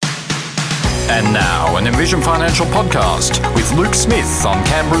And now, an Envision Financial podcast with Luke Smith on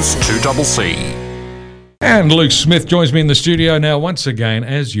Canberra's 2CC. And Luke Smith joins me in the studio now once again,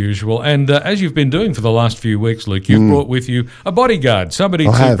 as usual. And as you've been doing for the last few weeks, Luke, you've brought with you a bodyguard, somebody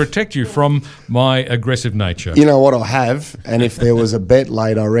to protect you from my aggressive nature. You know what, I have, and if there was a bet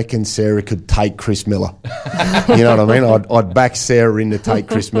laid, I reckon Sarah could take Chris Miller. You know what I mean? I'd back Sarah in to take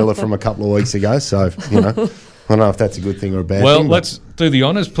Chris Miller from a couple of weeks ago, so, you know. I don't know if that's a good thing or a bad thing. Well, let's do the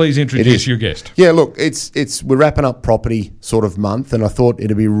honours. Please introduce your guest. Yeah, look, we're wrapping up property sort of month, and I thought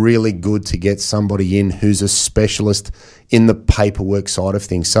it'd be really good to get somebody in who's a specialist in the paperwork side of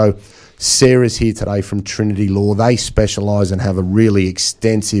things. So Sarah's here today from Trinity Law. They specialise and have a really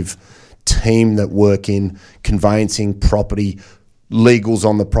extensive team that work in conveyancing, property, legals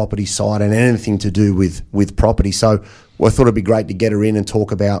on the property side, and anything to do with property. So I thought it'd be great to get her in and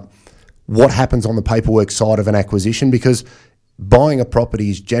talk about what happens on the paperwork side of an acquisition, because buying a property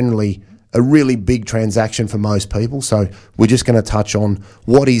is generally a really big transaction for most people. So we're just going to touch on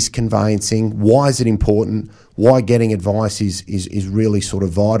what is conveyancing, why is it important, why getting advice is really sort of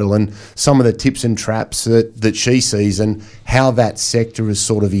vital, and some of the tips and traps that she sees and how that sector has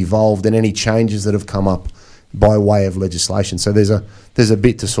sort of evolved and any changes that have come up by way of legislation. So there's a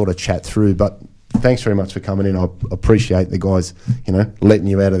bit to sort of chat through, but thanks very much for coming in. I appreciate the guys, letting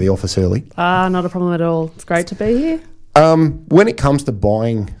you out of the office early. Not a problem at all. It's great to be here. When it comes to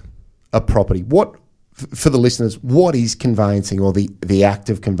buying a property, for the listeners, what is conveyancing, or the act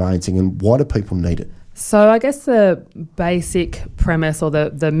of conveyancing, and why do people need it? So I guess the basic premise, or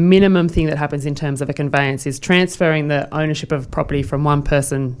the minimum thing that happens in terms of a conveyance, is transferring the ownership of property from one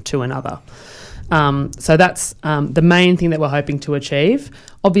person to another. So that's the main thing that we're hoping to achieve.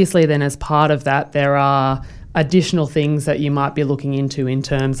 Obviously, then as part of that, there are additional things that you might be looking into in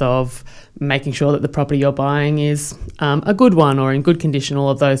terms of making sure that the property you're buying is a good one or in good condition,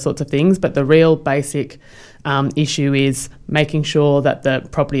 all of those sorts of things. But the real basic issue is making sure that the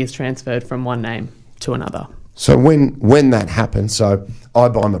property is transferred from one name to another. So when that happens, so I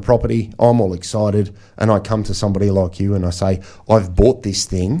buy my property, I'm all excited, and I come to somebody like you and I say, I've bought this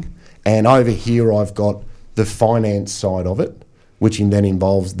thing, and over here I've got the finance side of it, which then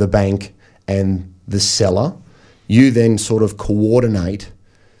involves the bank and the seller. You then sort of coordinate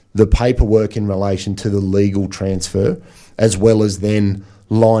the paperwork in relation to the legal transfer, as well as then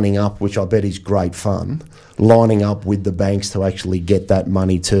lining up, which I bet is great fun, lining up with the banks to actually get that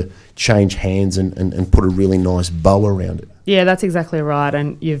money to change hands and put a really nice bow around it. Yeah, that's exactly right.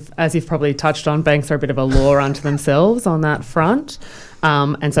 And as you've probably touched on, banks are a bit of a law unto themselves on that front.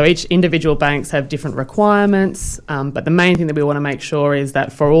 And so each individual banks have different requirements. But the main thing that we want to make sure is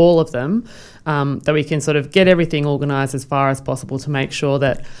that for all of them, that we can sort of get everything organised as far as possible to make sure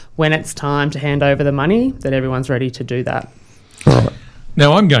that when it's time to hand over the money, that everyone's ready to do that. All right.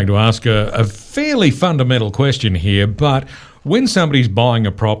 Now, I'm going to ask a fairly fundamental question here, but when somebody's buying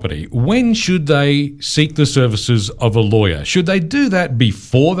a property, when should they seek the services of a lawyer? Should they do that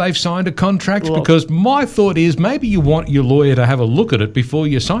before they've signed a contract? Well, because my thought is maybe you want your lawyer to have a look at it before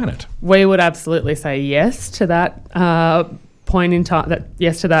you sign it. We would absolutely say yes to that point in time,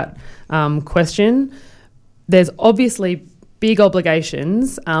 yes to that question. There's obviously big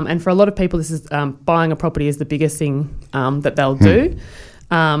obligations, and for a lot of people, this is buying a property is the biggest thing that they'll do.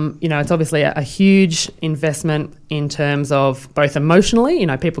 It's obviously a huge investment in terms of both emotionally,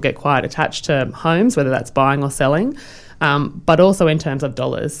 people get quite attached to homes, whether that's buying or selling, but also in terms of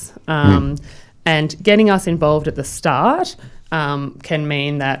dollars. And getting us involved at the start can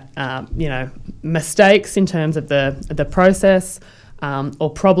mean that, mistakes in terms of the process, or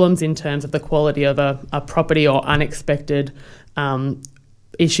problems in terms of the quality of a property, or unexpected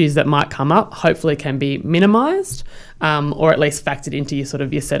issues that might come up, hopefully can be minimised, or at least factored into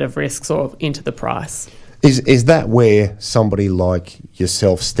your set of risks or into the price. Is that where somebody like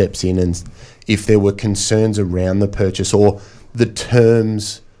yourself steps in, and if there were concerns around the purchase or the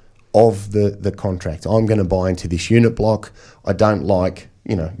terms of the contract? I'm going to buy into this unit block. I don't like,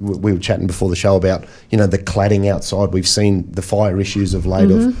 we were chatting before the show about, the cladding outside. We've seen the fire issues of late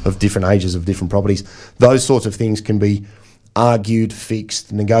of different ages of different properties. Those sorts of things can be argued,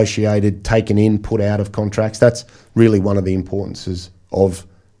 fixed, negotiated, taken in, put out of contracts. That's really one of the importances of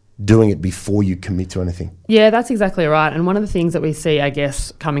doing it before you commit to anything. Yeah, that's exactly right. And one of the things that we see, I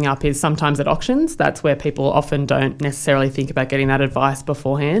guess, coming up is sometimes at auctions. That's where people often don't necessarily think about getting that advice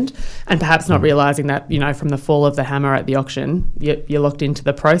beforehand, and perhaps not realising that, from the fall of the hammer at the auction, you're locked into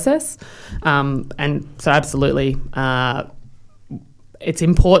the process. And so absolutely, it's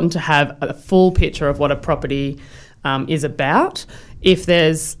important to have a full picture of what a property is about. If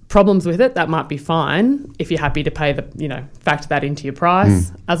there's problems with it, that might be fine. If you're happy to pay factor that into your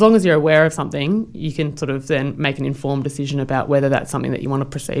price. As long as you're aware of something, you can sort of then make an informed decision about whether that's something that you want to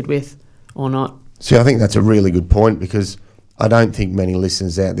proceed with or not. See, I think that's a really good point, because I don't think many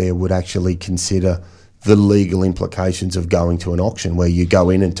listeners out there would actually consider the legal implications of going to an auction where you go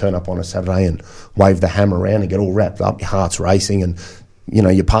in and turn up on a Saturday and wave the hammer around and get all wrapped up, your heart's racing, and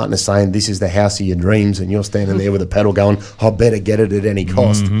your partner's saying this is the house of your dreams, and you're standing there with a pedal going, I better get it at any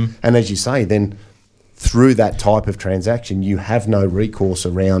cost. And as you say, then through that type of transaction, you have no recourse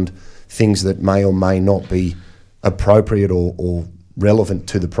around things that may or may not be appropriate or relevant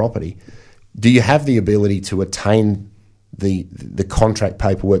to the property. Do you have the ability to attain the contract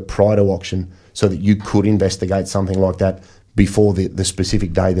paperwork prior to auction so that you could investigate something like that before the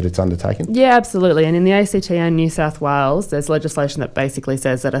specific day that it's undertaken? Yeah, absolutely. And in the ACT and New South Wales, there's legislation that basically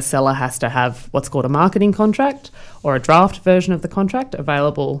says that a seller has to have what's called a marketing contract or a draft version of the contract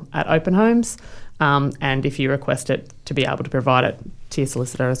available at open homes, and if you request it, to be able to provide it to your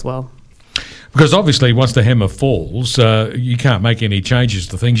solicitor as well. Because obviously once the hammer falls, you can't make any changes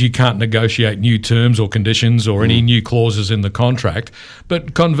to things. You can't negotiate new terms or conditions or any new clauses in the contract.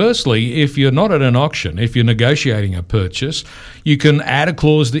 But conversely, if you're not at an auction, if you're negotiating a purchase, you can add a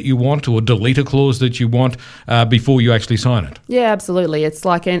clause that you want or delete a clause that you want before you actually sign it. Yeah, absolutely. It's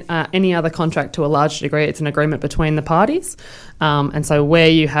like any other contract to a large degree. It's an agreement between the parties. And so where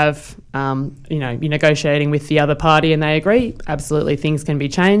you have, you're negotiating with the other party and they agree, absolutely things can be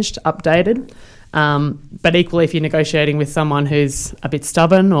changed, updated. But equally, if you're negotiating with someone who's a bit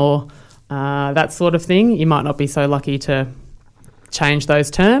stubborn or that sort of thing, you might not be so lucky to change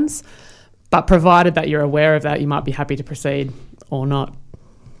those terms. But provided that you're aware of that, you might be happy to proceed or not.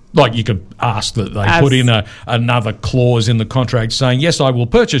 Like you could ask that they put in another clause in the contract saying, yes, I will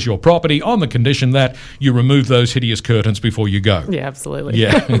purchase your property on the condition that you remove those hideous curtains before you go. Yeah, absolutely.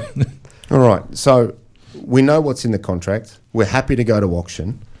 Yeah. All right. So we know what's in the contract. We're happy to go to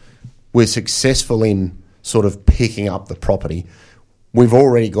auction. We're successful in sort of picking up the property. We've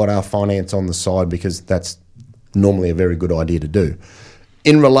already got our finance on the side because that's normally a very good idea to do.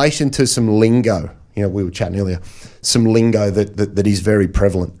 In relation to some lingo, we were chatting earlier, some lingo that is very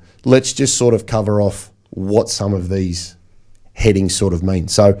prevalent. Let's just sort of cover off what some of these headings sort of mean.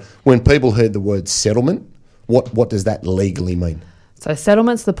 So when people heard the word settlement, what does that legally mean? So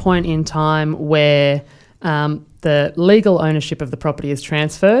settlement's the point in time where the legal ownership of the property is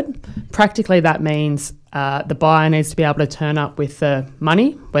transferred. Practically that means the buyer needs to be able to turn up with the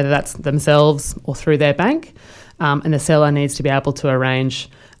money, whether that's themselves or through their bank, and the seller needs to be able to arrange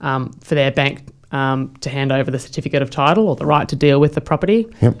for their bank to hand over the certificate of title or the right to deal with the property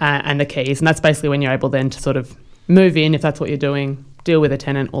and the keys. And that's basically when you're able then to sort of move in, if that's what you're doing, deal with a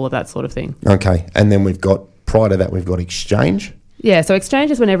tenant, all of that sort of thing. Okay. And then prior to that, we've got exchange. Yeah, so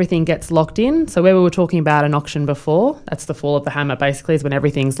exchange is when everything gets locked in. So where we were talking about an auction before, that's the fall of the hammer basically, is when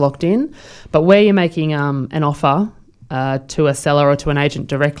everything's locked in. But where you're making an offer to a seller or to an agent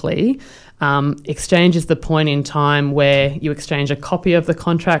directly, exchange is the point in time where you exchange a copy of the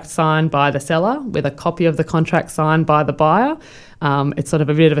contract signed by the seller with a copy of the contract signed by the buyer. It's sort of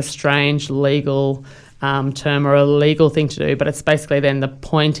a bit of a strange legal term or a legal thing to do, but it's basically then the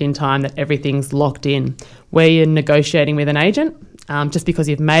point in time that everything's locked in. Where you're negotiating with an agent, just because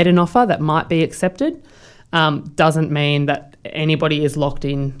you've made an offer that might be accepted, doesn't mean that anybody is locked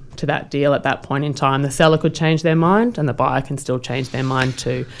in to that deal at that point in time. The seller could change their mind and the buyer can still change their mind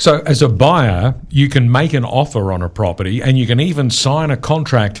too. So as a buyer, you can make an offer on a property and you can even sign a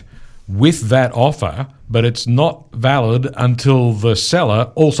contract with that offer, but it's not valid until the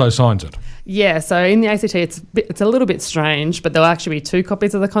seller also signs it. Yeah, so in the ACT, it's a little bit strange, but there'll actually be two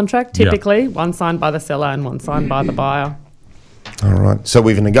copies of the contract, typically, one signed by the seller and one signed by the buyer. All right. So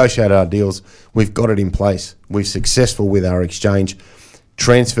we've negotiated our deals. We've got it in place. We're successful with our exchange.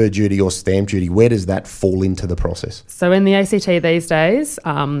 Transfer duty or stamp duty, where does that fall into the process? So in the ACT these days,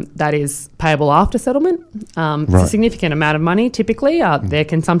 that is payable after settlement. It's a significant amount of money, typically. There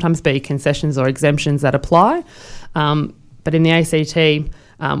can sometimes be concessions or exemptions that apply. But in the ACT,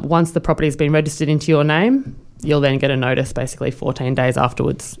 once the property has been registered into your name, you'll then get a notice basically 14 days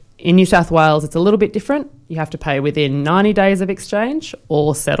afterwards. In New South Wales, it's a little bit different. You have to pay within 90 days of exchange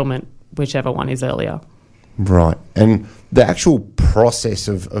or settlement, whichever one is earlier. Right. And the actual process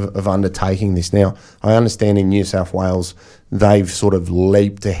of undertaking this now, I understand in New South Wales, they've sort of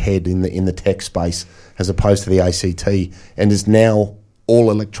leaped ahead in the tech space as opposed to the ACT, and is now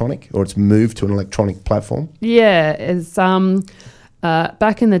all electronic, or it's moved to an electronic platform? Yeah, it's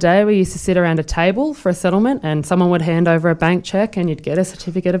Back in the day, we used to sit around a table for a settlement and someone would hand over a bank check and you'd get a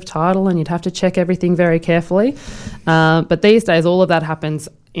certificate of title and you'd have to check everything very carefully. But these days, all of that happens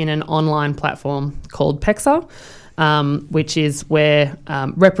in an online platform called PEXA, which is where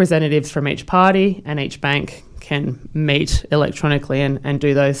representatives from each party and each bank can meet electronically and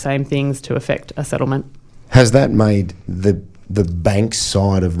do those same things to effect a settlement. Has that made the bank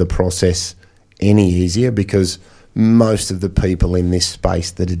side of the process any easier? Because most of the people in this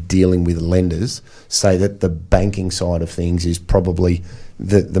space that are dealing with lenders say that the banking side of things is probably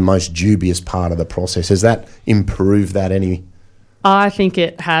the most dubious part of the process. Has that improved that any? I think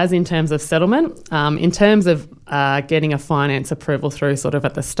it has in terms of settlement. In terms of getting a finance approval through sort of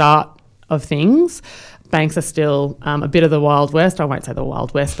at the start of things, banks are still a bit of the Wild West. I won't say the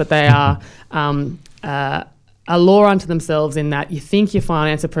Wild West, but they are a law unto themselves in that you think your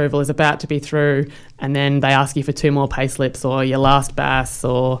finance approval is about to be through and then they ask you for 2 more pay slips or your last BAS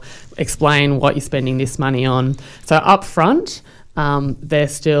or explain what you're spending this money on. So up front,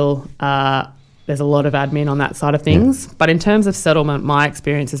 there's still there's a lot of admin on that side of things. Yeah. But in terms of settlement, my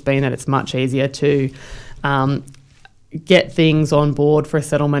experience has been that it's much easier to get things on board for a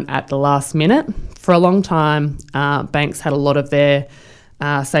settlement at the last minute. For a long time, banks had a lot of their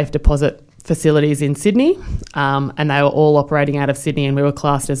safe deposit facilities in Sydney, and they were all operating out of Sydney, and we were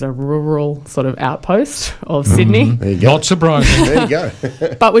classed as a rural sort of outpost of Sydney. There you go. Not surprising. There you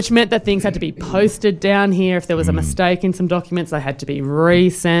go. But which meant that things had to be posted down here. If there was a mistake in some documents, they had to be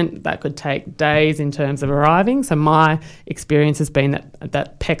resent. That could take days in terms of arriving. So my experience has been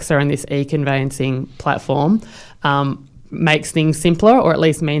that PEXA and this e-conveyancing platform makes things simpler, or at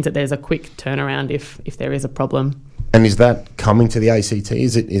least means that there's a quick turnaround if there is a problem. And is that coming to the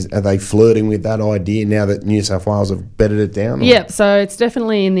ACT? Are they flirting with that idea now that New South Wales have bedded it down? Yeah, so it's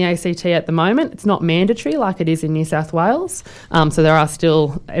definitely in the ACT at the moment. It's not mandatory like it is in New South Wales. So there are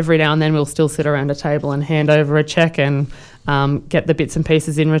still, every now and then we'll still sit around a table and hand over a cheque and get the bits and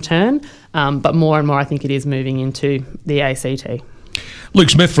pieces in return. But more and more I think it is moving into the ACT. Luke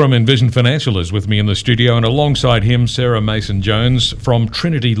Smith from Envision Financial is with me in the studio, and alongside him, Sarah Mason-Jones from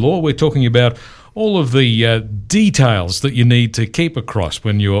Trinity Law. We're talking about all of the details that you need to keep across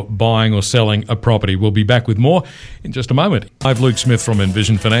when you're buying or selling a property. We'll be back with more in just a moment. I've Luke Smith from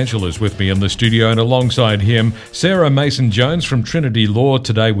Envision Financial is with me in the studio, and alongside him, Sarah Mason-Jones from Trinity Law.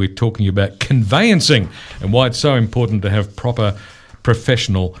 Today we're talking about conveyancing and why it's so important to have proper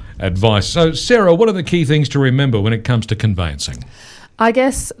professional advice. So, Sarah, what are the key things to remember when it comes to conveyancing? I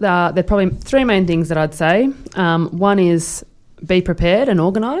guess there are probably 3 main things that I'd say. One is be prepared and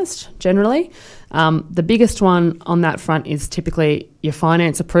organised, generally. The biggest one on that front is typically your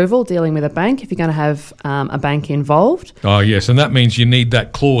finance approval, dealing with a bank, if you're going to have a bank involved. Oh, yes, and that means you need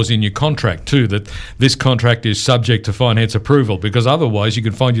that clause in your contract too, that this contract is subject to finance approval, because otherwise you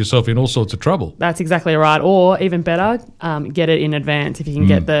could find yourself in all sorts of trouble. That's exactly right. Or even better, get it in advance, if you can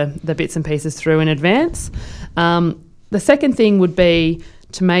get the bits and pieces through in advance. The second thing would be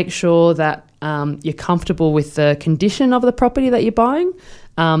to make sure that you're comfortable with the condition of the property that you're buying.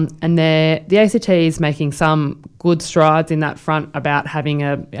 And the ACT is making some good strides in that front about having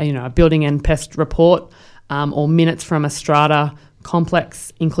a building and pest report or minutes from a strata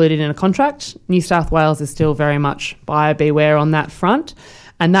complex included in a contract. New South Wales is still very much buyer beware on that front.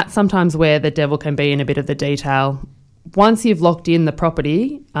 And that's sometimes where the devil can be in a bit of the detail. Once you've locked in the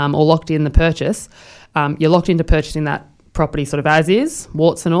property or locked in the purchase, you're locked into purchasing that property sort of as is,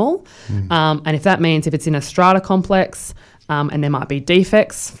 warts and all. And if that means if it's in a strata complex and there might be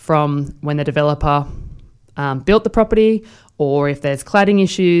defects from when the developer built the property, or if there's cladding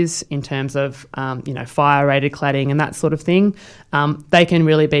issues in terms of fire-rated cladding and that sort of thing, they can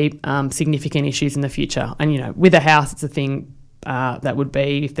really be significant issues in the future. And with a house, it's a thing that would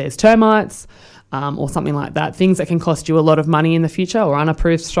be if there's termites or something like that, things that can cost you a lot of money in the future, or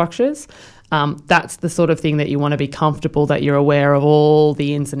unapproved structures. That's the sort of thing that you want to be comfortable that you're aware of all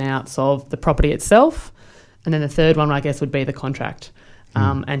the ins and outs of the property itself. And then the third one, I guess, would be the contract.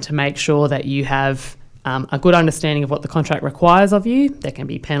 And to make sure that you have a good understanding of what the contract requires of you. There can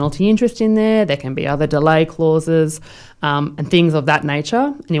be penalty interest in there. There can be other delay clauses and things of that nature.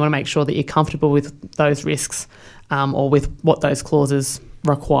 And you want to make sure that you're comfortable with those risks or with what those clauses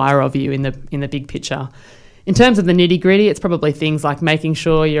require of you in the big picture. In terms of the nitty-gritty, it's probably things like making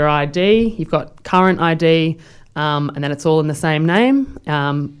sure your ID, you've got current ID, and then it's all in the same name.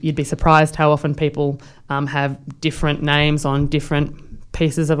 You'd be surprised how often people have different names on different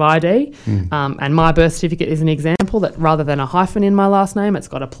pieces of ID. And my birth certificate is an example that rather than a hyphen in my last name, it's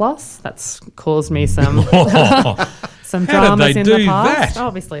got a plus. That's caused me some some How did dramas they in do the past. that?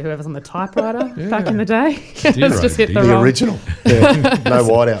 Obviously, whoever's on the typewriter back in the day Dear has just oh hit the dear. wrong. original. Yeah, no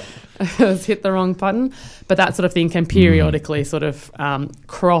whiteout. Has hit the wrong button, but that sort of thing can periodically sort of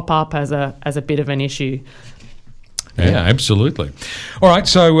crop up as a bit of an issue. Yeah, absolutely. All right,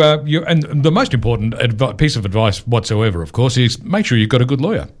 so and the most important piece of advice whatsoever, of course, is make sure you've got a good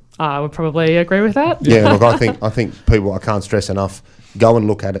lawyer. I would probably agree with that. Yeah, look, I think people, I can't stress enough, go and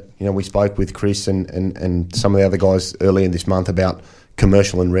look at it. You know, we spoke with Chris and some of the other guys earlier this month about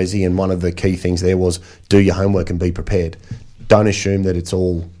commercial and resi, and one of the key things there was do your homework and be prepared. Don't assume that it's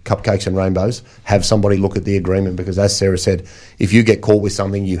all cupcakes and rainbows. Have somebody look at the agreement, because as Sarah said, if you get caught with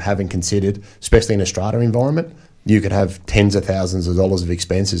something you haven't considered, especially in a strata environment, you could have tens of thousands of dollars of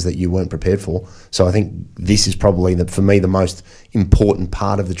expenses that you weren't prepared for. So I think this is probably, for me, the most important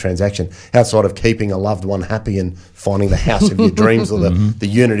part of the transaction, outside of keeping a loved one happy and finding the house of your dreams or the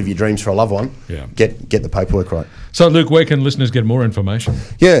unit of your dreams for a loved one. Yeah. Get the paperwork right. So, Luke, where can listeners get more information?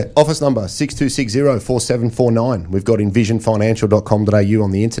 Yeah, office number 6260-4749. We've got envisionfinancial.com.au on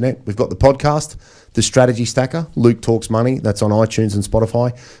the internet. We've got the podcast, The Strategy Stacker, Luke Talks Money. That's on iTunes and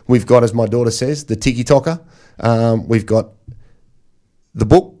Spotify. We've got, as my daughter says, the Tiki Talker. We've got the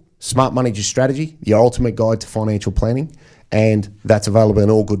book, Smart Money Strategy, the ultimate guide to financial planning, and that's available in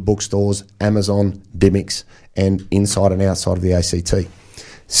all good bookstores, Amazon, Dymocks, and inside and outside of the ACT.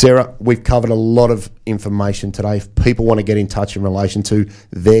 Sarah, we've covered a lot of information today. If people want to get in touch in relation to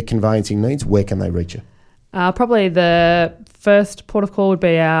their conveyancing needs, where can they reach you? Probably the first port of call would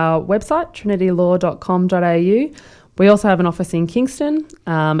be our website, trinitylaw.com.au. We also have an office in Kingston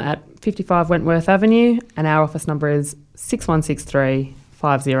at 55 Wentworth Avenue, and our office number is 6163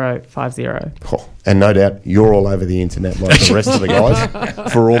 5050. Oh, and no doubt you're all over the internet like the rest of the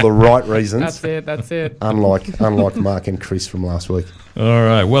guys for all the right reasons. That's it. Unlike Mark and Chris from last week. All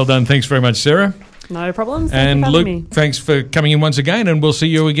right, well done. Thanks very much, Sarah. No problems. And Luke, Luke, thanks for coming in once again, and we'll see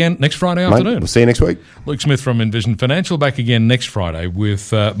you again next Friday afternoon. We'll see you next week. Luke Smith from Envision Financial back again next Friday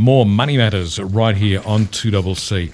with more Money Matters right here on 2CC.